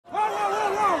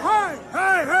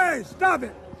Stop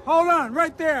it! Hold on,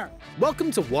 right there!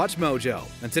 Welcome to Watch Mojo,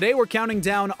 and today we're counting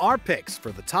down our picks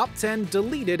for the top 10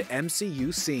 deleted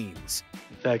MCU scenes.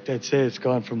 In fact, I'd say it's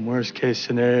gone from worst case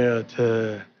scenario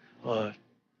to, I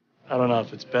don't know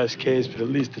if it's best case, but at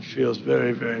least it feels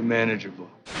very, very manageable.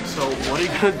 So what are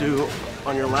you gonna do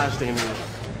on your last day in the room?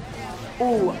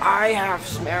 Ooh, I have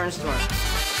some errands to run.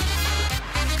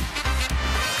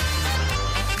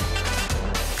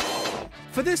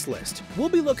 For this list, we'll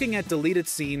be looking at deleted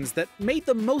scenes that made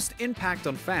the most impact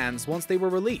on fans once they were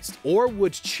released, or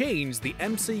would change the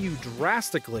MCU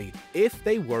drastically if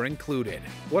they were included.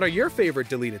 What are your favorite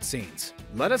deleted scenes?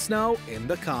 Let us know in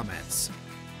the comments.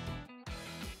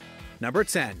 Number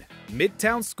 10.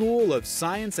 Midtown School of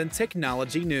Science and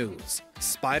Technology News.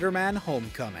 Spider-Man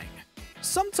Homecoming.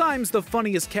 Sometimes the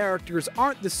funniest characters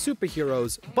aren't the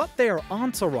superheroes, but their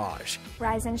entourage.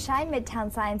 Rise and shine,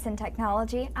 Midtown Science and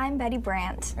Technology. I'm Betty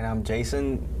Brandt. And I'm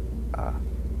Jason.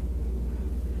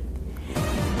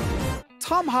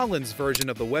 Tom Holland's version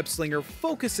of the web-slinger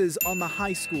focuses on the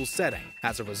high school setting.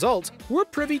 As a result, we're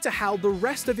privy to how the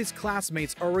rest of his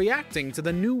classmates are reacting to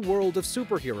the new world of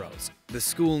superheroes. The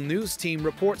school news team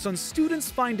reports on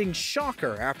students finding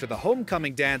Shocker after the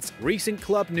homecoming dance, recent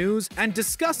club news, and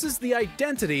discusses the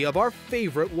identity of our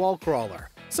favorite wall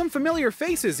crawler. Some familiar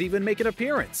faces even make an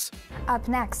appearance. Up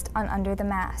next on Under the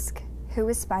Mask, who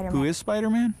is Spider-Man? Who is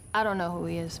Spider-Man? I don't know who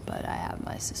he is, but I have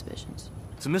my suspicions.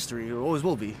 It's a mystery, it always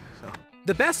will be, so.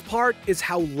 The best part is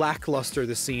how lackluster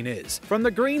the scene is. From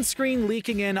the green screen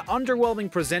leaking in,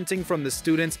 underwhelming presenting from the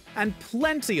students, and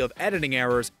plenty of editing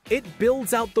errors, it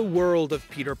builds out the world of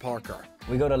Peter Parker.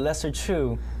 We go to Lesser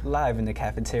Chew live in the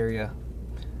cafeteria.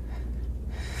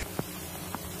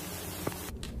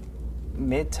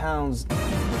 Midtown's.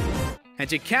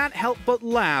 And you can't help but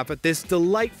laugh at this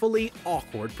delightfully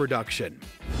awkward production.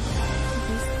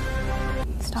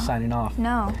 Stop. Signing off.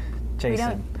 No.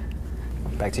 Jason.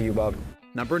 Back to you, Bob.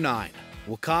 Number 9.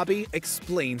 W'Kabi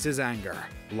explains his anger.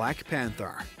 Black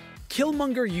Panther.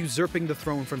 Killmonger usurping the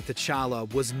throne from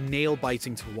T'Challa was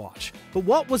nail-biting to watch. But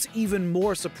what was even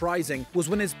more surprising was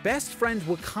when his best friend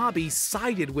W'Kabi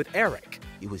sided with Eric.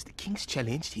 It was the king's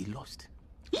challenge, he lost.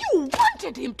 You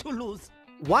wanted him to lose!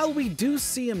 While we do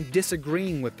see him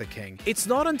disagreeing with the king, it's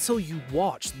not until you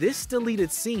watch this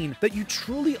deleted scene that you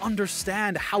truly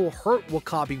understand how hurt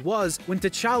W'Kabi was when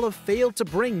T'Challa failed to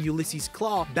bring Ulysses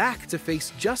Klaue back to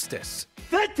face justice.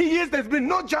 30 years there's been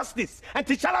no justice, and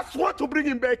T'Challa swore to bring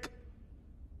him back.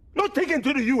 Not take him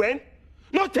to the UN,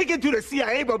 not take him to the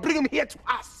CIA, but bring him here to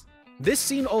us. This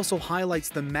scene also highlights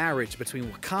the marriage between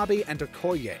W'Kabi and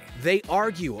Okoye. They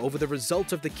argue over the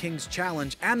result of the king's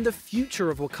challenge and the future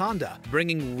of Wakanda,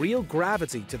 bringing real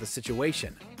gravity to the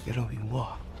situation. There'll be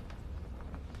war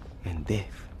and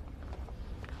death,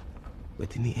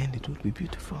 but in the end it will be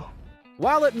beautiful.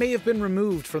 While it may have been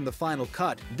removed from the final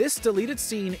cut, this deleted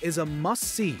scene is a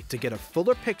must-see to get a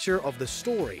fuller picture of the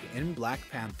story in Black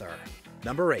Panther.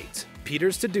 Number 8.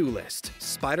 Peter's to-do list.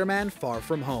 Spider-Man Far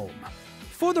From Home.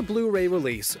 For the Blu-ray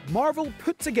release, Marvel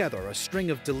put together a string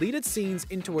of deleted scenes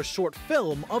into a short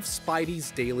film of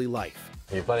Spidey's daily life.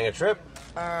 Are you planning a trip?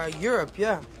 Europe,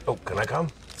 yeah. Oh, can I come?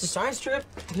 It's a science trip.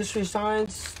 History of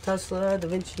science, Tesla, Da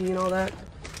Vinci, and all that.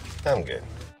 I'm good.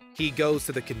 He goes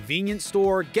to the convenience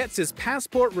store, gets his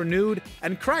passport renewed,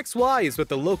 and cracks wise with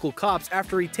the local cops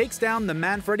after he takes down the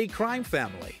Manfredi crime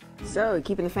family. So, you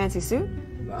keeping the fancy suit?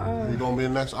 You gonna be the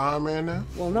next Iron Man now?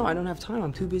 Well, no, I don't have time.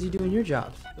 I'm too busy doing your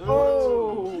job.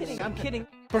 Oh! I'm kidding.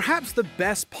 Perhaps the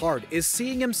best part is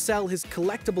seeing him sell his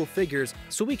collectible figures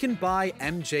so we can buy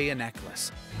MJ a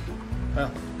necklace.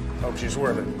 Well, hope she's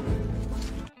worth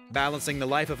it. Balancing the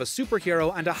life of a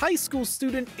superhero and a high school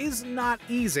student is not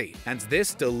easy, and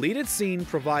this deleted scene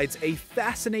provides a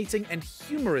fascinating and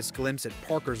humorous glimpse at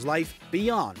Parker's life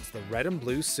beyond the red and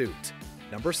blue suit.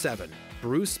 Number 7.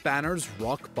 Bruce Banner's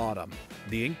rock bottom,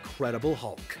 The Incredible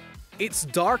Hulk. It's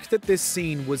dark that this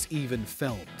scene was even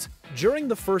filmed. During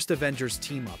the first Avengers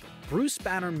team-up, Bruce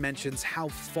Banner mentions how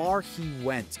far he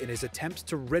went in his attempts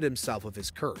to rid himself of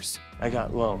his curse. I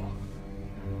got low.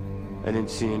 I didn't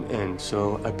see an end,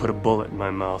 so I put a bullet in my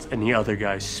mouth, and the other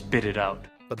guy spit it out.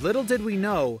 But little did we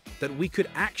know that we could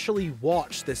actually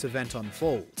watch this event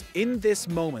unfold. In this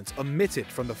moment, omitted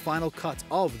from the final cut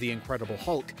of The Incredible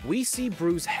Hulk, we see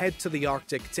Bruce head to the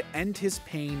Arctic to end his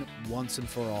pain once and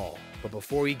for all. But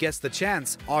before he gets the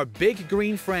chance, our big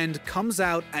green friend comes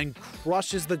out and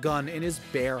crushes the gun in his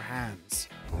bare hands.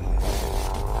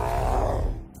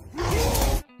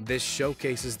 This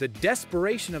showcases the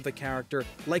desperation of the character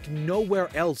like nowhere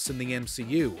else in the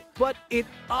MCU, but it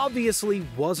obviously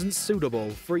wasn't suitable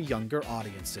for younger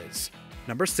audiences.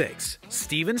 Number 6.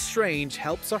 Stephen Strange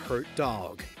helps a hurt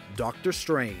dog. Doctor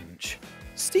Strange.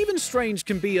 Stephen Strange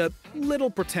can be a little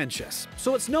pretentious,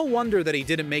 so it's no wonder that he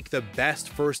didn't make the best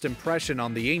first impression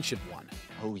on the Ancient One.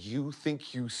 Oh, you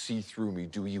think you see through me,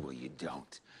 do you? Well, you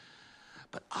don't.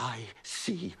 But I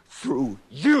see through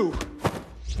you!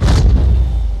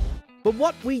 But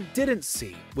what we didn't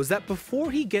see was that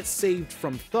before he gets saved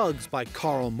from thugs by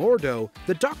Carl Mordo,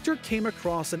 the Doctor came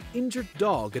across an injured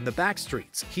dog in the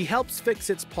backstreets. He helps fix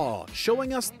its paw,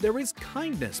 showing us there is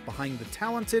kindness behind the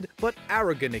talented but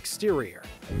arrogant exterior.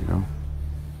 There you go.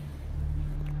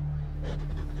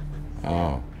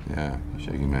 Oh, yeah,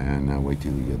 shaking my hand now. Wait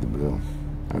till you get the bill.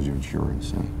 How's your insurance,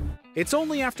 son? It's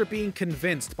only after being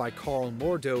convinced by Carl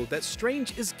Mordo that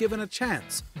Strange is given a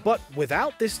chance. But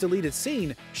without this deleted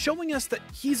scene, showing us that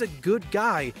he's a good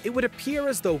guy, it would appear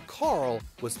as though Carl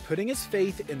was putting his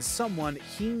faith in someone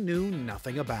he knew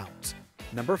nothing about.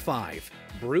 Number 5.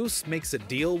 Bruce makes a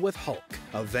deal with Hulk.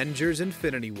 Avengers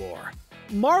Infinity War.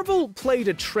 Marvel played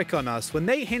a trick on us when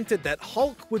they hinted that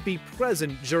Hulk would be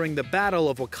present during the Battle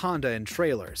of Wakanda in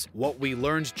trailers. What we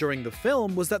learned during the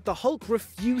film was that the Hulk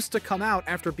refused to come out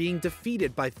after being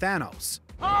defeated by Thanos.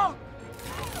 Hulk!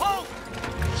 Hulk!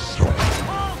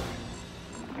 Hulk!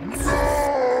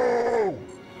 No!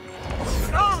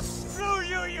 Oh, screw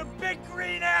you, you big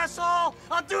green asshole!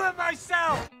 I'll do it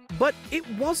myself! But it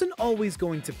wasn't always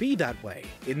going to be that way.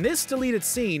 In this deleted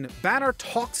scene, Banner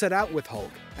talks it out with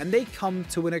Hulk, and they come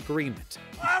to an agreement.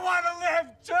 I want to live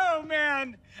too,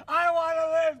 man! I want to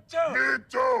live too! Me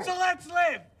too! So let's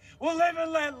live! We'll live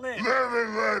and let live! Live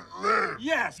and let live!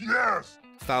 Yes! Yes!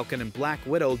 Falcon and Black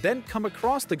Widow then come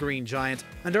across the Green Giant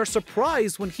and are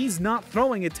surprised when he's not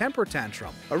throwing a temper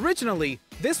tantrum. Originally,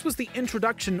 this was the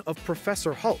introduction of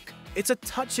Professor Hulk. It's a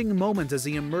touching moment as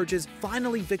he emerges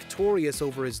finally victorious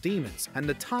over his demons, and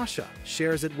Natasha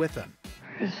shares it with him.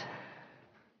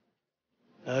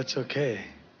 That's okay.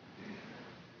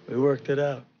 We worked it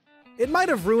out. It might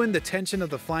have ruined the tension of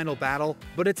the final battle,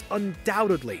 but it's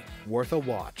undoubtedly worth a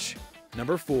watch.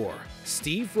 Number 4.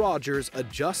 Steve Rogers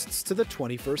adjusts to the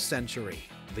 21st century.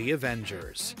 The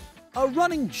Avengers. A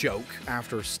running joke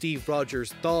after Steve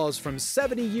Rogers thaws from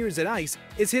 70 years in ice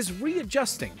is his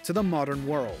readjusting to the modern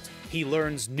world. He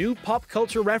learns new pop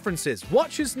culture references,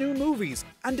 watches new movies,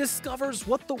 and discovers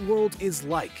what the world is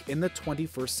like in the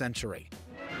 21st century.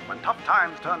 When tough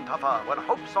times turn tougher, when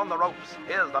hope's on the ropes,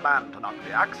 here's the man to knock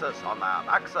the Axis on their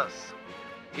axis.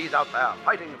 He's out there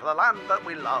fighting for the land that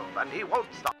we love, and he won't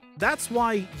stop. That's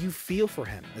why you feel for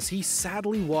him as he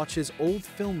sadly watches old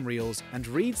film reels and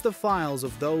reads the files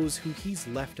of those who he's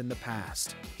left in the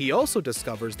past. He also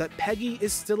discovers that Peggy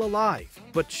is still alive,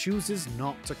 but chooses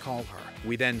not to call her.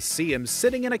 We then see him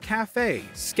sitting in a cafe,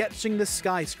 sketching the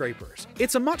skyscrapers.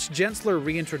 It's a much gentler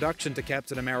reintroduction to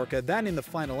Captain America than in the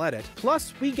final edit,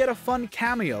 plus we get a fun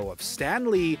cameo of Stan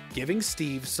Lee giving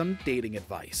Steve some dating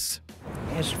advice.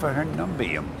 Ask for her number,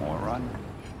 you moron.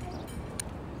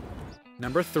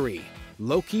 Number 3.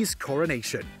 Loki's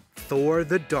Coronation. Thor: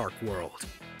 The Dark World.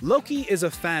 Loki is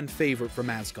a fan favorite from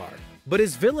Asgard, but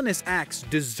his villainous acts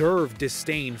deserve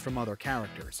disdain from other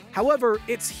characters. However,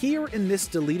 it's here in this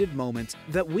deleted moment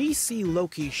that we see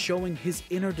Loki showing his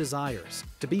inner desires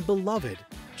to be beloved,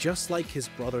 just like his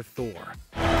brother Thor.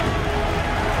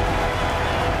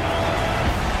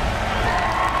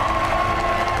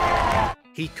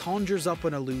 He conjures up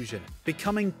an illusion,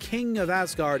 becoming king of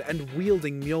Asgard and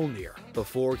wielding Mjolnir,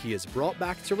 before he is brought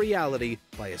back to reality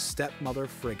by his stepmother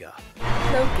Frigga.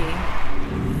 Loki.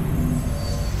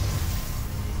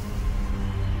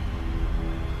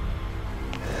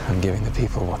 I'm giving the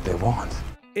people what they want.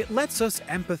 It lets us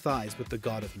empathize with the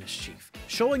god of mischief,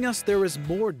 showing us there is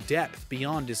more depth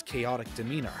beyond his chaotic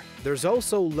demeanor. There's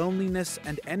also loneliness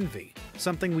and envy,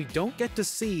 something we don't get to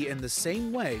see in the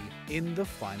same way in the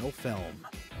final film.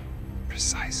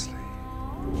 Precisely.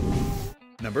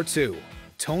 Number 2.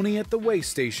 Tony at the way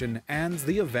station and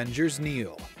the Avengers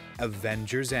kneel.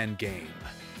 Avengers Endgame.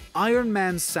 Iron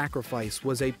Man's sacrifice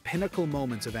was a pinnacle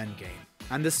moment of Endgame,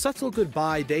 and the subtle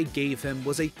goodbye they gave him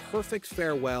was a perfect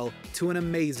farewell to an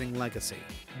amazing legacy.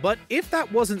 But if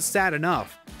that wasn't sad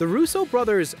enough, the Russo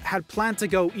brothers had planned to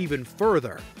go even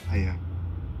further. Do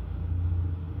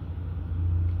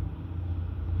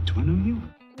I know you?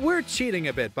 We're cheating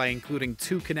a bit by including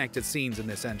 2 connected scenes in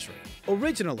this entry.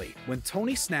 Originally, when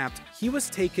Tony snapped, he was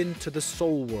taken to the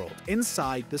Soul World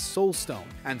inside the Soul Stone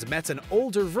and met an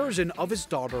older version of his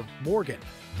daughter, Morgan.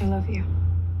 I love you.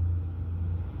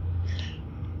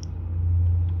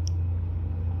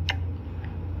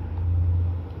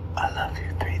 I love you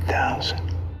 3000.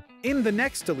 In the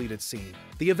next deleted scene,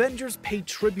 the Avengers pay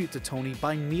tribute to Tony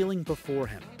by kneeling before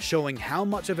him, showing how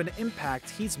much of an impact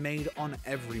he's made on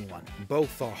everyone.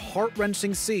 Both are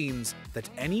heart-wrenching scenes that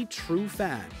any true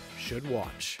fan should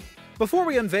watch. Before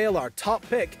we unveil our top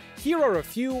pick, here are a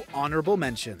few honorable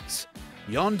mentions.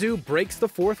 Yondu breaks the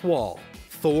fourth wall.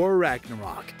 Thor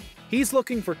Ragnarok. He's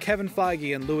looking for Kevin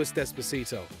Feige and Louis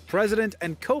D'Esposito, president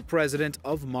and co-president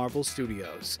of Marvel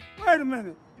Studios. Wait a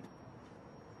minute.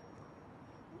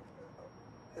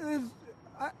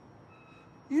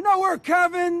 You know where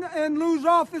Kevin and Lou's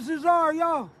offices are,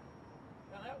 y'all?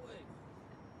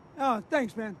 Oh,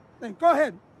 thanks, man. Thanks. Go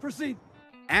ahead. Proceed.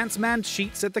 Ant-Man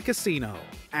cheats at the casino.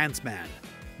 Ant-Man.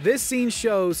 This scene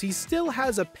shows he still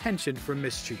has a penchant for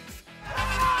mischief.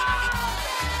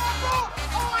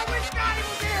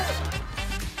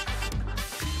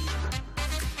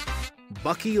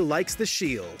 Bucky likes the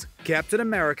shield. Captain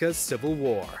America's Civil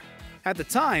War. At the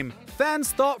time,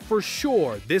 fans thought for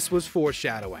sure this was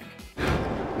foreshadowing.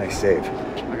 Nice save.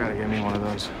 I gotta get me one of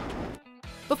those.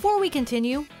 Before we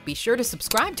continue, be sure to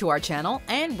subscribe to our channel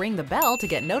and ring the bell to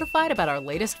get notified about our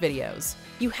latest videos.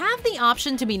 You have the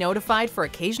option to be notified for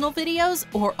occasional videos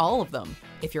or all of them.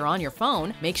 If you're on your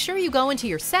phone, make sure you go into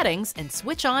your settings and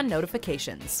switch on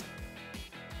notifications.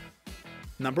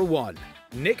 Number 1.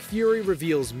 Nick Fury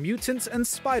reveals mutants and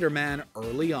Spider-Man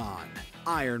early on.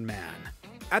 Iron Man.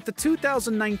 At the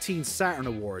 2019 Saturn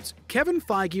Awards, Kevin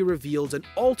Feige revealed an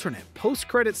alternate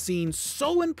post-credit scene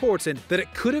so important that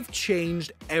it could have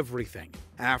changed everything.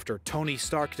 After Tony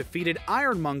Stark defeated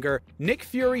Ironmonger, Nick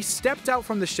Fury stepped out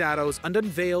from the shadows and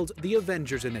unveiled the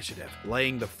Avengers Initiative,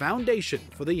 laying the foundation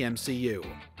for the MCU.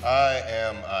 I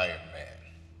am Iron Man.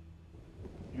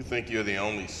 You think you're the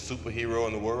only superhero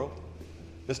in the world?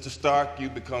 Mr. Stark, you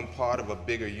become part of a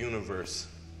bigger universe.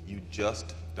 You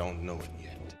just don't know it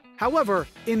yet. However,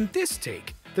 in this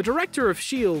take, the director of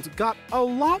S.H.I.E.L.D. got a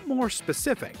lot more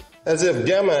specific. As if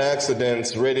gamma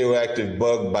accidents, radioactive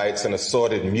bug bites, and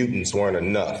assorted mutants weren't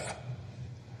enough.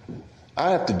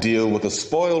 I have to deal with a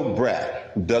spoiled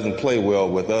brat who doesn't play well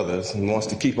with others and wants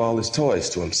to keep all his toys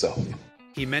to himself.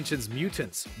 He mentions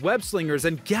mutants, web-slingers,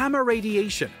 and gamma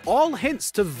radiation, all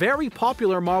hints to very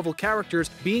popular Marvel characters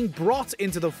being brought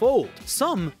into the fold,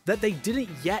 some that they didn't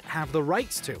yet have the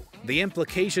rights to. The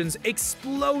implications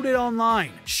exploded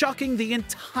online, shocking the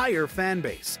entire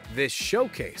fanbase. This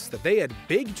showcased that they had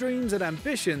big dreams and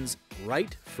ambitions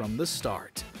right from the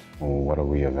start. Well, what are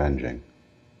we avenging?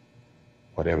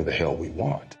 Whatever the hell we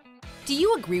want. Do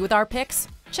you agree with our picks?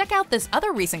 Check out this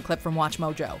other recent clip from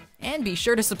WatchMojo, and be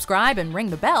sure to subscribe and ring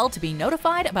the bell to be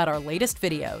notified about our latest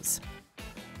videos.